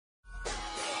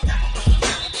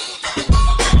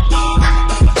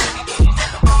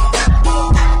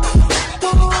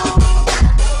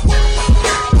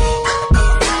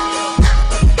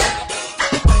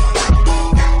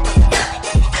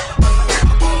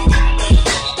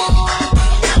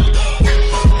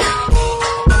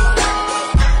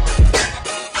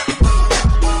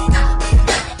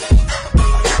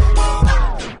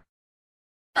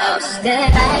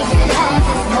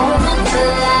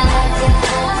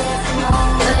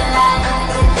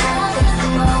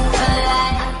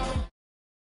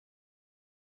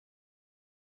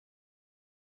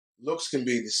Looks can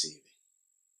be deceiving.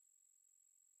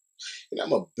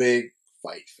 I'm a big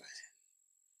fight fan,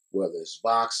 whether it's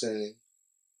boxing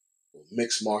or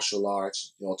mixed martial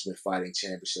arts, the Ultimate Fighting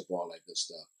Championship, all that good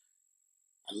stuff.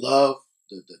 I love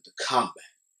the combat.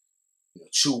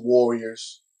 Two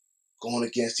warriors going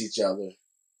against each other,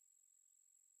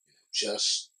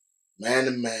 just man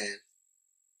to man,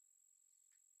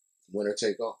 winner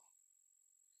take all.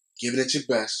 Giving it your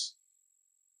best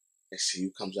and see who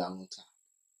comes out on top.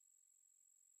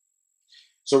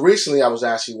 So recently I was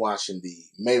actually watching the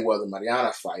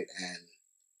Mayweather-Mariana fight, and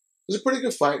it was a pretty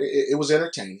good fight. It was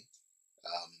entertaining.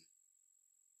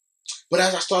 But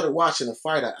as I started watching the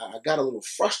fight, I got a little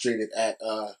frustrated at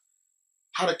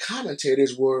how the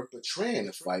commentators were portraying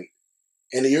the fight.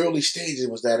 In the early stages, it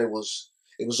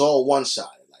was all one-sided.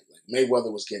 Like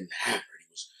Mayweather was getting hammered.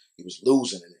 He was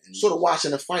losing, and sort of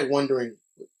watching the fight, wondering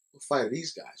what fight are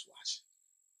these guys watching?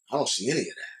 I don't see any of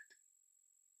that.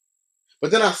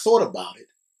 But then I thought about it,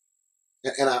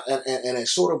 and it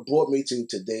sort of brought me to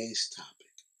today's topic.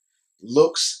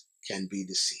 Looks can be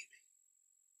deceiving.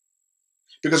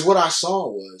 Because what I saw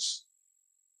was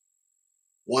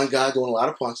one guy doing a lot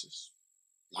of punches,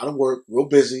 a lot of work, real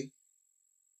busy,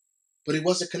 but he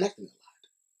wasn't connecting a lot.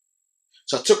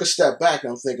 So I took a step back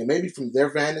and I'm thinking maybe from their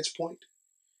vantage point,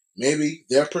 maybe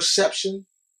their perception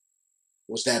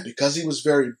was that because he was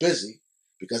very busy,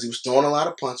 because he was throwing a lot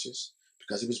of punches,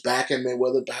 because he was back at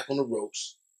Mayweather, back on the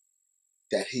ropes,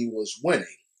 that he was winning.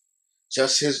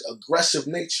 Just his aggressive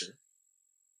nature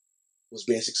was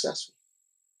being successful.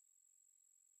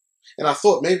 And I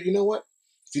thought maybe, you know what?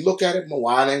 If you look at it from a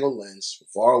wide angle lens, from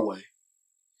far away,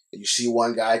 and you see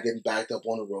one guy getting backed up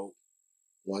on the rope,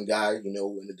 one guy,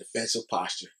 in a defensive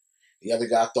posture, the other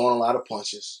guy throwing a lot of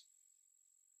punches,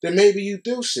 then maybe you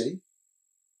do see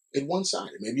it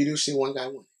one-sided. Maybe you do see one guy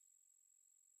winning.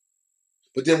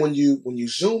 But then when you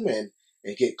zoom in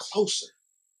and get closer,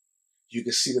 you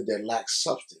can see that there lacks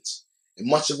substance in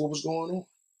much of what was going on.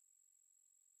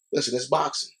 Listen, it's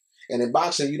boxing. And in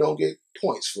boxing, you don't get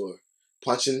points for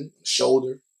punching the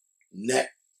shoulder, neck,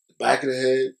 the back of the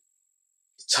head,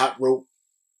 the top rope.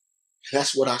 And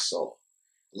that's what I saw.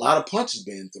 A lot of punches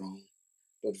being thrown,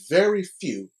 but very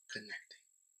few connecting.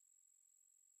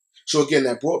 So again,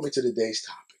 that brought me to today's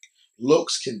topic.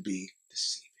 Looks can be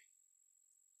deceiving.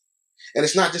 And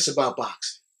it's not just about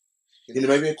boxing.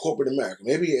 Maybe in corporate America,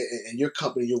 maybe in your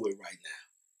company you're with right now,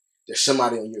 there's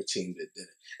somebody on your team that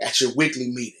at your weekly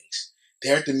meetings,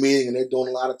 they're at the meeting and they're doing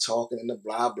a lot of talking and the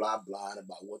blah, blah, blah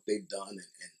about what they've done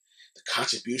and the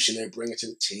contribution they're bringing to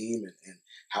the team and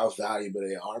how valuable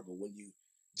they are. But when you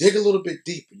dig a little bit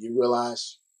deeper, you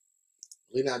realize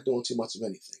they're not doing too much of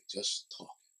anything, just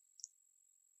talking.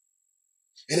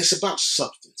 And it's about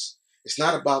substance. It's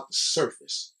not about the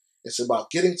surface. It's about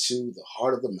getting to the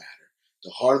heart of the matter, the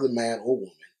heart of the man or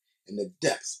woman, and the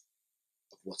depth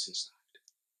of what's inside.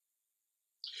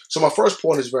 So my first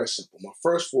point is very simple. My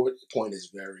first point is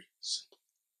very simple.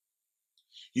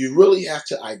 You really have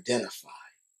to identify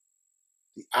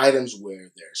the items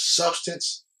where there's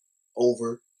substance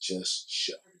over just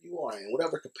show. You are in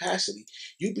whatever capacity,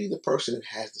 you be the person that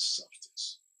has the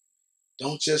substance.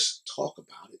 Don't just talk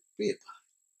about it, be about it.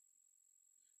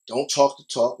 Don't talk the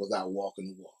talk without walking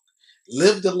the walk.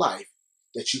 Live the life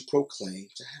that you proclaim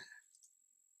to have.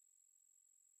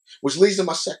 Which leads to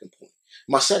my second point.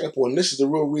 My second point, and this is the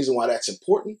real reason why that's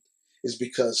important, is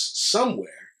because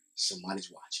somewhere,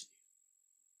 somebody's watching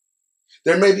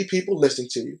you. There may be people listening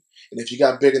to you, and if you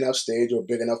got a big enough stage or a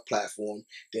big enough platform,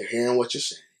 they're hearing what you're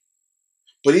saying.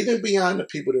 But even beyond the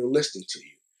people that are listening to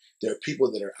you, there are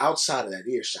people that are outside of that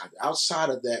earshot, outside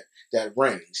of that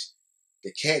range,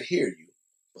 that can't hear you,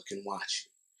 but can watch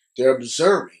you. They're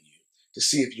observing you to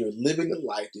see if you're living the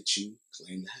life that you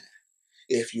claim to have.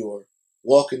 If you're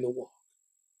walking the walk.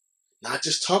 Not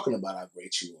just talking about how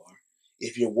great you are,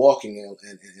 if you're walking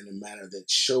in a manner that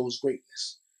shows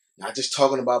greatness. Not just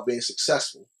talking about being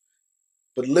successful,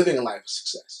 but living a life of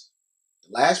success.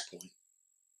 The last point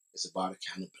is about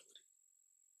accountability.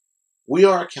 We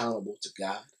are accountable to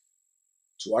God,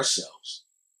 to ourselves,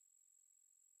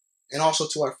 and also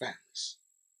to our families.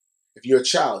 If you're a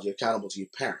child, you're accountable to your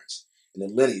parents and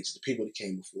the lineage, the people that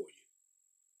came before you.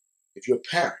 If you're a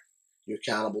parent, you're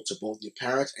accountable to both your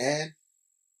parents and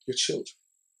your children,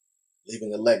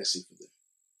 leaving a legacy for them.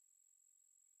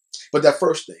 But that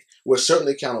first thing, we're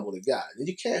certainly accountable to God. And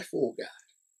you can't fool God.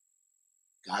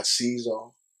 God sees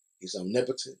all. He's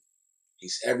omnipotent.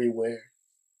 He's everywhere.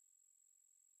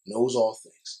 Knows all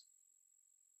things.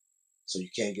 So you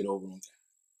can't get over on God.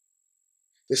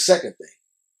 The second thing,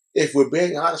 if we're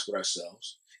being honest with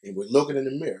ourselves and we're looking in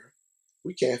the mirror,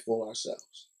 we can't fool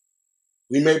ourselves.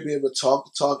 We may be able to talk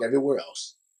the talk everywhere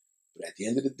else, but at the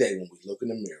end of the day, when we look in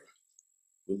the mirror,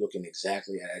 we're looking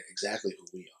exactly who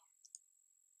we are.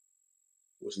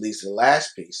 Which leads to the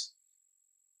last piece.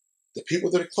 The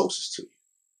people that are closest to you.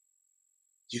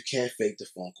 You can't fake the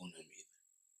funk on them either.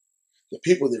 The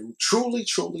people that truly,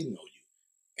 truly know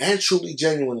you and truly,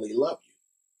 genuinely love you,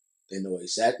 they know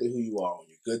exactly who you are on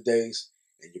your good days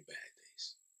and your bad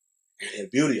days. And the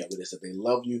beauty of it is that they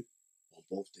love you on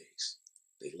both days.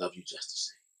 They love you just the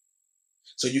same.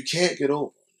 So you can't get over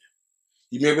on them.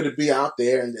 You may be able to be out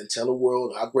there and then tell the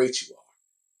world how great you are.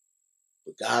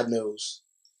 But God knows,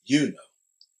 you know,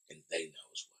 and they know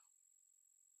as well.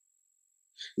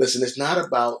 Listen, it's not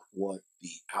about what the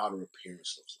outer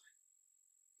appearance looks like.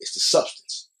 It's the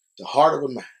substance, the heart of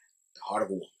a man, the heart of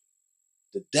a woman,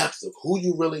 the depth of who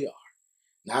you really are.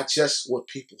 Not just what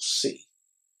people see,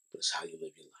 but it's how you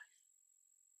live your life.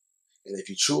 And if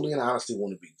you truly and honestly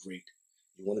want to be great,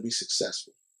 you want to be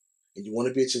successful, and you want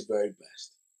to be at your very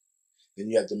best, then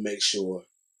you have to make sure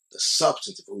the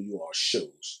substance of who you are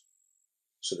shows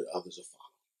so that others will follow.